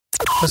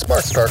The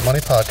Smart Start Money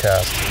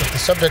Podcast. If the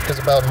subject is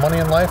about money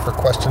in life or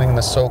questioning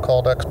the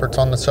so-called experts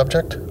on the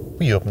subject,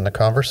 we open the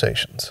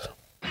conversations.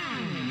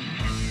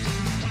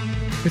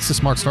 It's the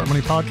Smart Start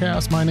Money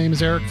Podcast. My name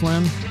is Eric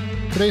Flynn.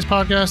 Today's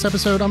podcast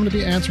episode, I'm going to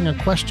be answering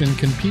a question.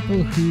 Can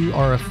people who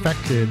are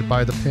affected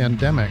by the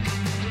pandemic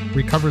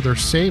recover their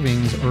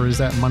savings, or is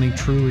that money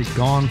truly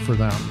gone for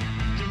them?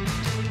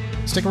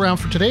 Stick around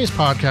for today's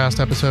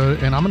podcast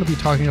episode, and I'm going to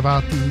be talking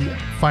about the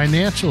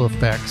financial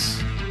effects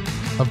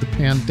of the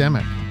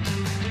pandemic.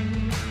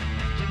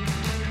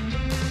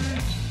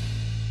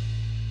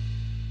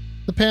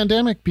 The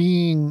pandemic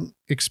being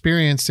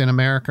experienced in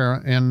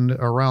America and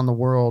around the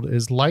world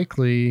is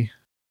likely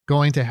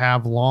going to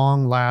have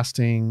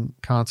long-lasting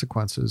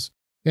consequences.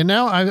 And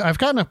now I've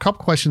gotten a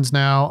couple questions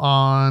now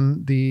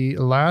on the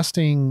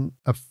lasting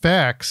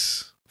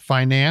effects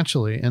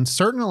financially. And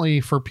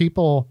certainly for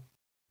people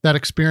that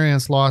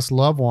experience lost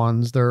loved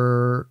ones,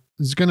 there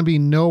is going to be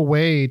no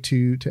way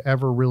to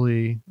ever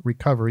really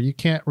recover. You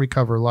can't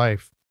recover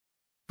life.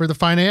 For the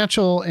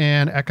financial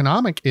and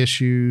economic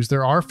issues,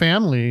 there are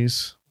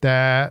families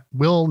that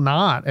will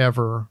not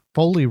ever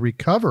fully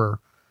recover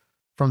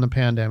from the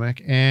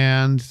pandemic,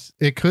 and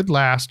it could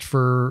last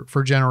for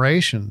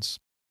generations.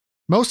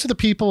 Most of the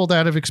people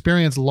that have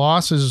experienced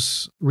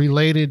losses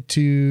related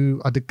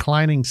to a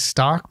declining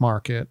stock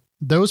market,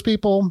 those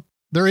people,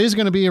 there is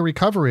going to be a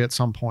recovery at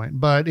some point,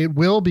 but it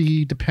will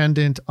be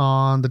dependent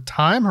on the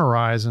time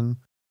horizon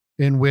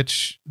in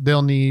which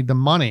they'll need the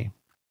money.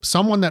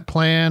 Someone that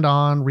planned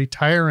on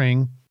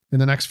retiring in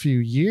the next few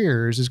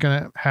years is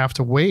going to have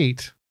to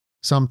wait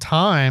some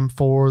time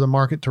for the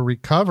market to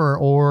recover,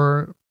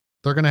 or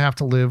they're going to have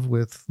to live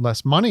with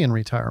less money in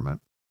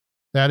retirement.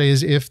 That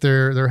is, if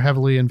they're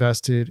heavily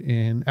invested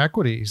in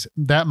equities.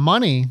 That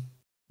money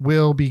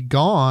will be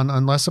gone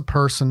unless a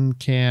person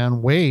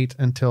can wait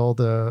until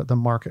the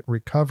market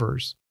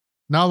recovers.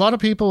 Now, a lot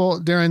of people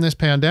during this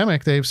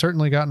pandemic, they've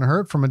certainly gotten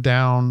hurt from a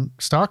down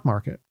stock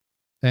market.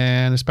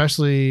 And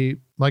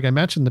especially, like I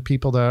mentioned, the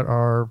people that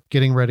are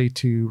getting ready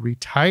to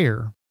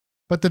retire.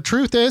 But the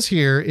truth is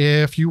here,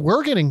 if you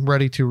were getting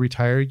ready to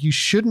retire, you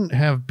shouldn't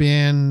have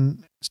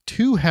been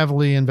too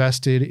heavily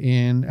invested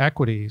in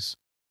equities.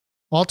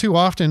 All too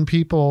often,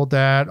 people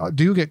that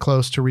do get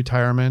close to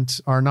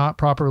retirement are not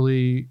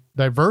properly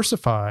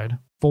diversified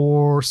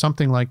for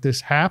something like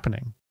this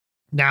happening.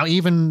 Now,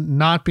 even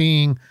not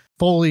being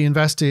fully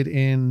invested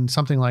in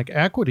something like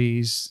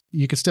equities,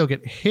 you could still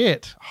get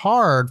hit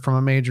hard from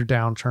a major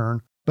downturn,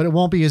 but it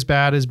won't be as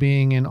bad as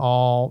being in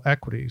all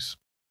equities.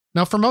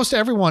 Now, for most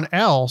everyone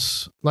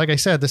else, like I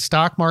said, the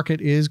stock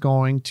market is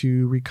going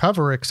to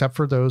recover, except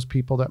for those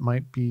people that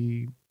might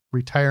be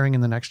retiring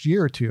in the next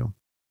year or two.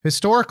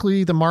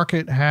 Historically, the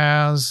market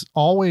has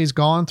always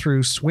gone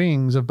through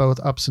swings of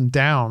both ups and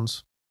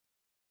downs.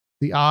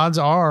 The odds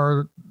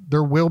are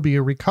there will be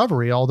a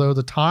recovery, although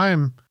the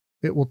time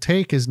it will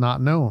take is not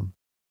known.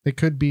 It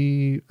could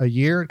be a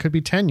year, it could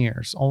be 10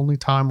 years. Only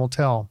time will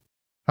tell.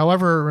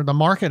 However, the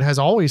market has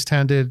always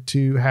tended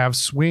to have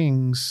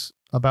swings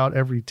about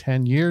every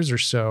 10 years or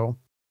so.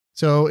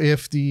 So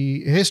if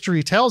the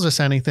history tells us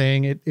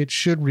anything, it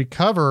should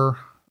recover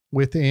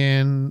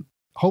within,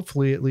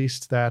 hopefully, at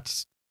least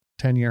that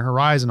 10-year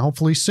horizon,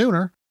 hopefully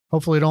sooner.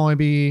 Hopefully it'll only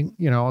be,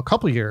 a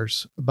couple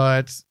years,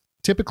 but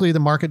typically the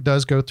market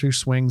does go through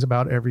swings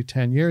about every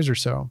 10 years or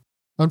so.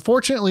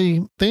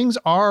 Unfortunately, things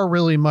are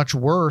really much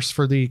worse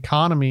for the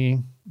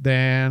economy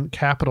than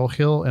Capitol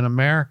Hill in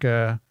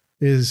America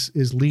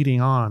is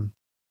leading on.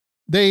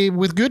 They,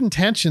 with good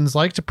intentions,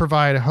 like to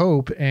provide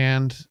hope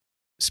and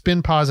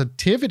spin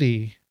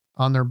positivity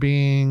on there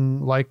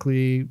being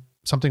likely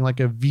something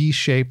like a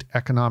V-shaped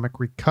economic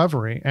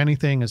recovery.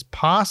 Anything is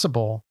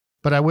possible,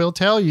 but I will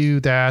tell you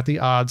that the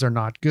odds are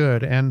not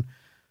good. And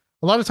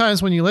a lot of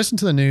times when you listen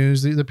to the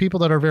news, the people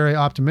that are very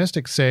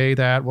optimistic say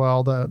that,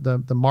 well,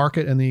 the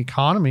market and the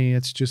economy,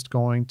 it's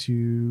going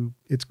to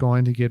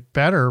get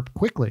better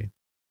quickly.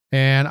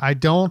 And I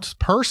don't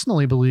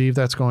personally believe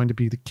that's going to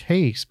be the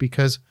case,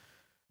 because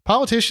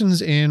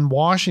politicians in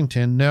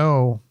Washington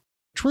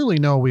truly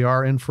know we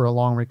are in for a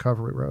long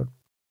recovery road.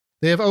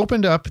 They have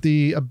opened up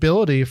the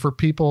ability for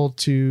people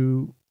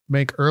to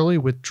make early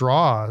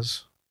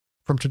withdrawals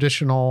from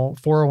traditional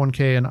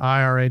 401k and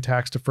IRA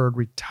tax-deferred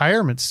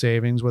retirement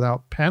savings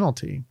without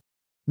penalty.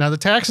 Now, the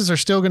taxes are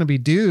still going to be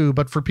due,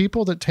 but for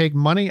people that take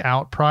money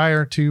out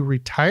prior to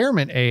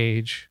retirement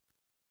age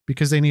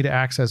because they need to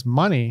access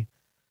money,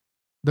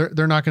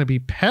 they're not going to be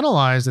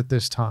penalized at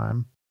this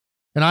time.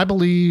 And I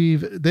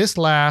believe this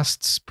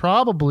lasts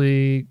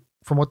probably,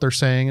 from what they're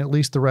saying, at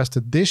least the rest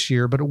of this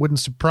year, but it wouldn't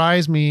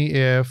surprise me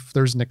if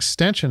there's an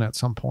extension at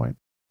some point.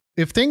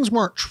 If things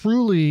weren't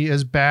truly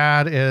as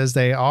bad as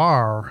they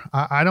are,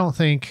 I don't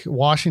think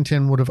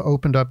Washington would have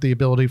opened up the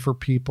ability for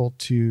people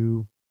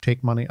to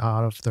take money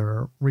out of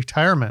their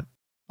retirement.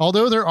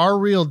 Although there are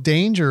real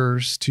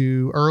dangers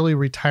to early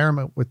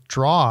retirement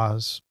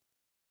withdrawals,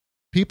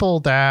 people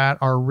that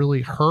are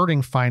really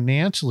hurting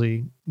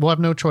financially will have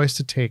no choice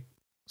to take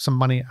some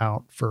money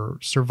out for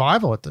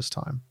survival at this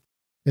time.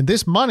 And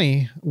this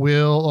money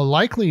will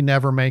likely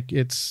never make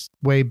its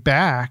way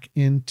back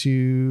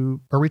into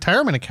a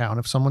retirement account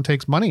if someone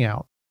takes money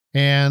out.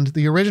 And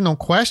the original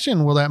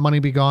question, will that money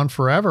be gone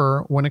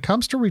forever? When it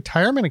comes to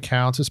retirement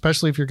accounts,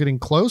 especially if you're getting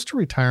close to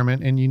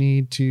retirement and you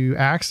need to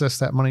access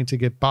that money to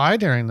get by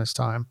during this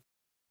time,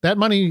 that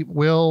money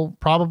will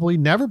probably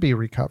never be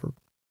recovered.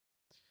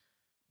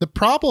 The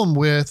problem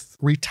with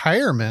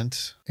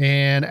retirement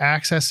and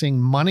accessing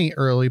money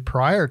early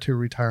prior to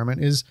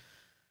retirement is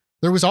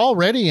there was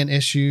already an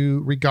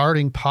issue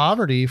regarding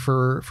poverty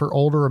for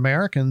older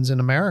Americans in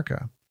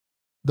America.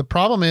 The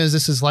problem is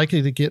this is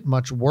likely to get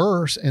much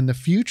worse in the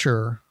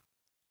future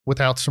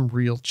without some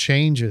real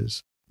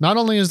changes. Not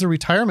only is the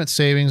retirement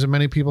savings of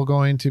many people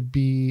going to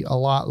be a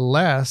lot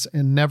less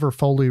and never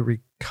fully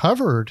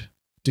recovered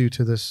due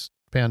to this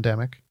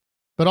pandemic,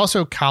 but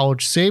also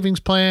college savings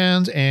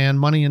plans and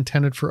money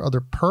intended for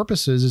other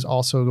purposes is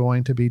also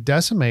going to be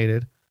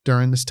decimated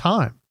during this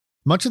time.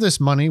 Much of this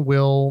money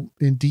will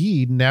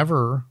indeed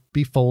never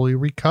be fully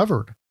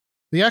recovered.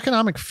 The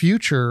economic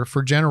future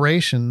for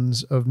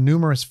generations of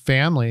numerous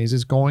families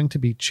is going to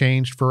be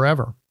changed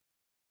forever.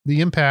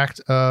 The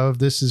impact of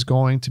this is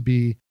going to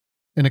be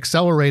an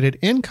accelerated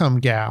income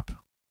gap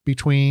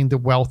between the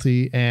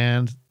wealthy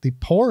and the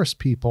poorest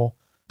people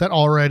that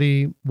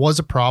already was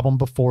a problem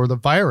before the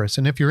virus.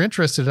 And if you're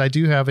interested, I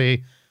do have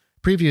a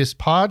previous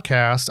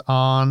podcast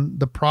on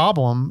the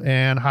problem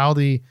and how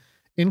the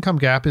income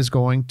gap is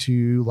going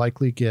to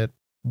likely get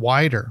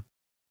wider.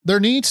 There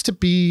needs to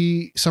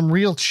be some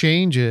real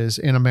changes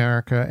in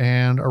America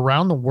and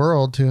around the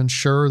world to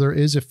ensure there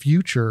is a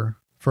future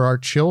for our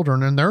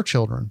children and their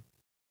children.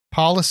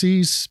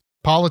 Policies,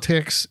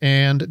 politics,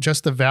 and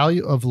just the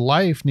value of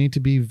life need to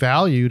be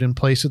valued in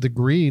place of the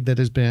greed that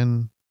has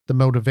been the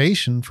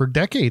motivation for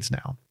decades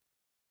now.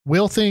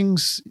 Will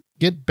things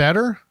get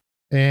better?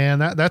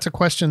 And that's a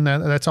question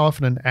that's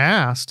often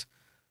asked.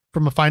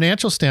 From a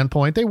financial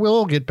standpoint, they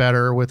will get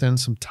better within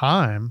some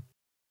time,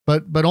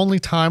 but only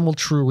time will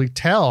truly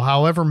tell.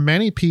 However,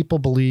 many people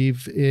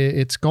believe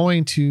it's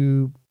going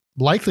to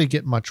likely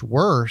get much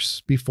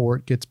worse before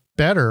it gets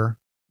better,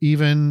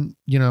 even,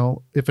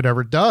 if it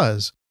ever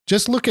does.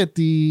 Just look at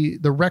the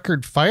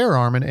record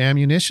firearm and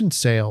ammunition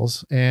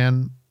sales,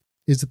 and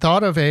is the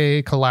thought of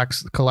a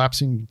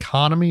collapsing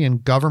economy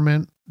and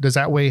government, does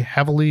that weigh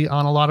heavily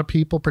on a lot of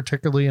people,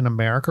 particularly in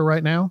America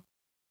right now?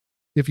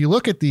 If you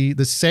look at the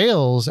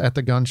sales at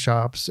the gun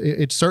shops,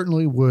 it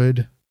certainly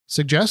would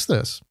suggest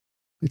this.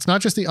 It's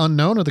not just the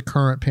unknown of the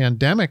current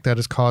pandemic that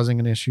is causing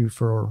an issue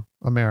for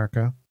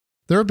America.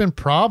 There have been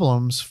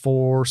problems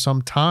for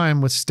some time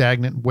with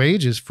stagnant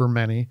wages for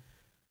many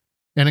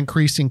and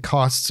increasing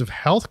costs of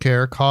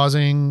healthcare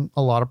causing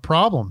a lot of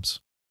problems.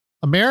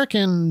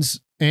 Americans,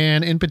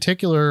 and in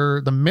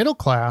particular the middle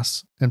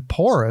class and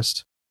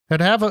poorest,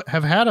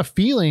 have had a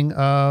feeling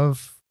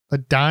of a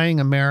dying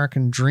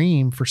American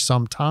dream for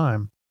some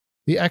time.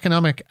 The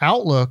economic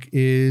outlook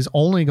is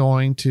only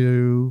going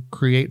to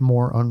create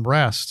more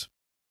unrest.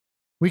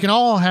 We can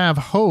all have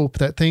hope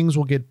that things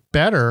will get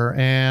better,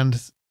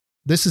 and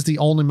this is the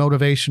only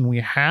motivation we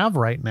have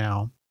right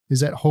now, is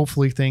that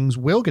hopefully things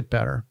will get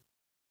better.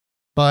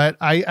 But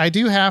I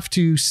do have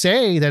to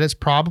say that it's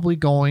probably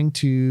going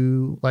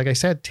to, like I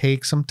said,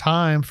 take some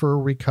time for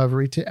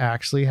recovery to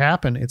actually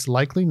happen. It's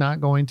likely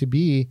not going to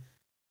be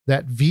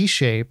that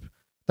V-shape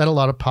that a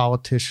lot of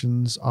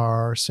politicians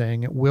are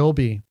saying it will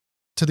be.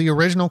 To the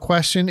original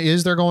question,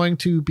 is there going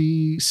to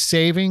be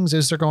savings?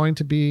 Is there going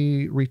to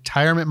be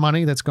retirement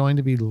money that's going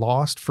to be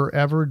lost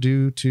forever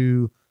due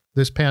to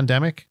this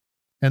pandemic?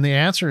 And the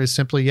answer is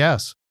simply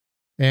yes.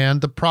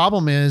 And the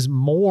problem is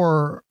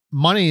more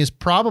money is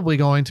probably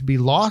going to be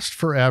lost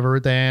forever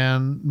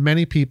than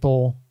many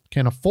people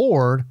can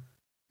afford.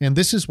 And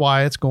this is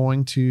why it's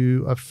going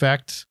to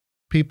affect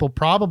people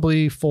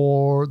probably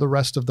for the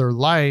rest of their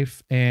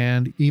life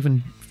and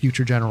even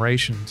future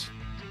generations.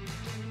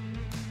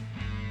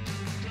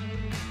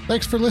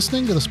 Thanks for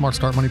listening to the Smart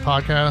Start Money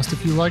podcast.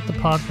 If you like the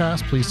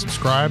podcast, please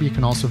subscribe. You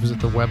can also visit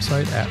the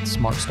website at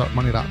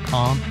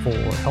smartstartmoney.com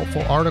for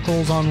helpful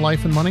articles on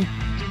life and money.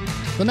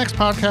 The next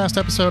podcast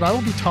episode, I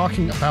will be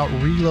talking about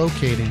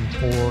relocating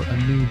for a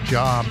new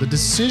job. The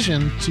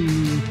decision to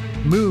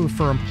move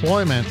for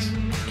employment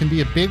can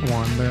be a big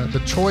one.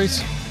 The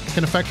choice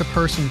can affect a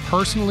person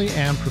personally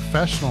and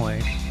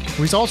professionally.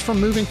 Results from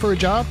moving for a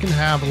job can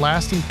have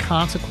lasting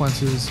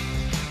consequences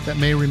that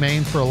may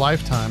remain for a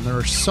lifetime. There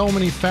are so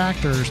many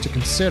factors to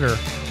consider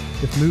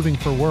if moving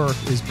for work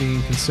is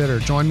being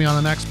considered. Join me on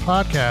the next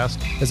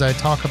podcast as I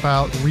talk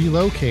about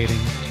relocating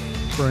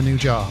for a new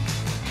job.